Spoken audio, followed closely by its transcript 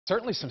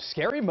Certainly some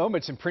scary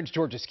moments in Prince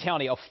George's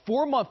County. A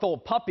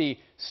 4-month-old puppy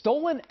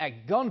stolen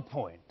at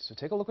gunpoint. So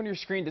take a look on your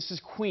screen. This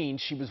is Queen.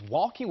 She was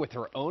walking with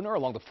her owner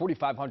along the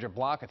 4500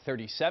 block of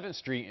 37th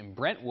Street in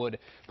Brentwood.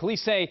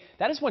 Police say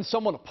that is when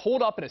someone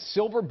pulled up in a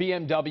silver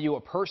BMW.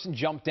 A person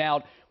jumped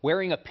out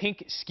wearing a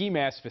pink ski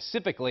mask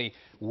specifically.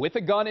 With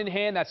a gun in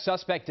hand, that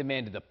suspect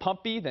demanded the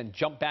puppy, then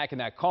jumped back in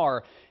that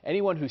car.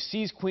 Anyone who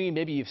sees Queen,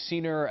 maybe you've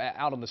seen her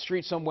out on the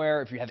street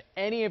somewhere. If you have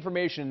any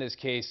information in this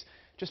case,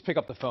 just pick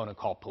up the phone and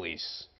call police.